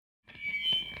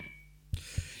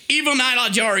Even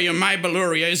Ilagioria, my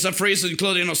Beluria, is a phrase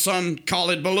including a song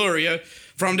called Beluria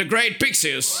from the Great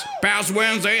Pixies. Past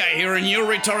Wednesday, I hear a new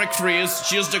rhetoric phrase.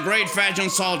 She's the great fashion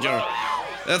soldier.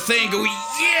 I think,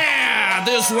 yeah,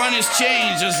 this one is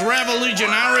changed. It's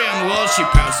revolutionary and well, she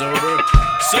passed over.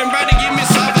 Somebody give me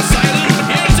some silence.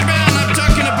 Here's the band I'm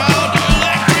talking about.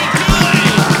 Electric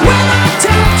Kool-Aid. When I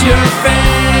touch your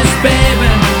face,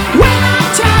 baby, when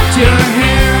I touch your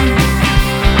hair,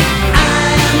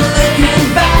 I'm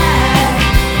looking back,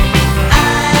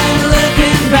 I'm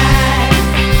looking back.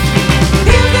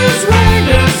 If this world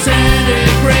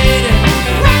disintegrated,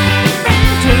 my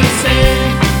fantasy,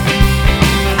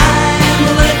 I'm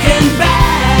looking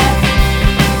back,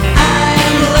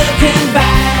 I'm looking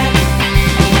back.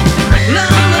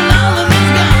 Lonely, lonely Miss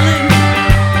Darling,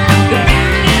 the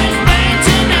band is playing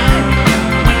tonight.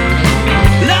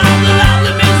 Lonely,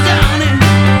 lonely Miss Darling,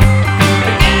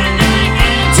 again and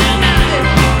again tonight.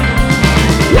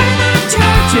 When I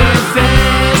touch your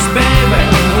face, baby,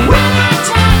 when I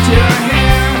touch your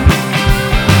hair,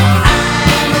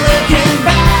 I'm looking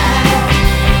back,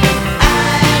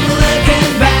 I'm looking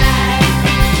back.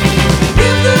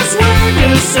 If this world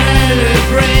is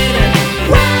celebrated,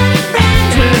 one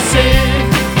fantasy,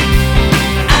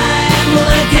 I'm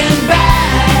looking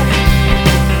back,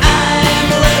 I'm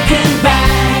looking back.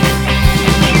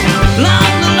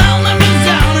 Lonely, lonely Miss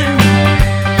Darling,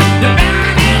 the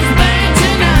band is playing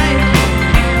tonight.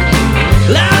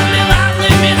 Lonely,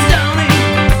 lonely Miss Darling,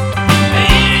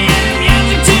 hear your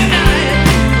music tonight.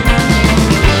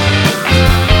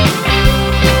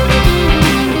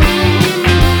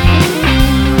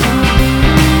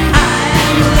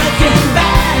 I'm looking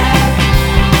back,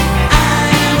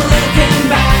 I'm looking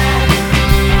back.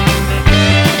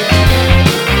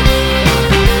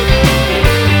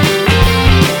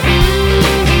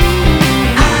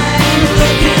 I'm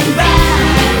looking back,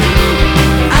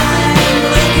 I'm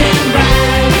looking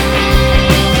back.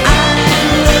 I'm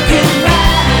looking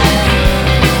back,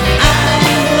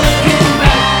 I'm looking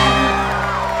back.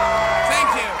 Thank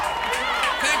you.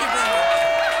 Thank you very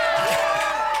much.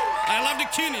 I love the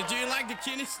Keenies. Do you like the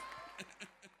Keenies?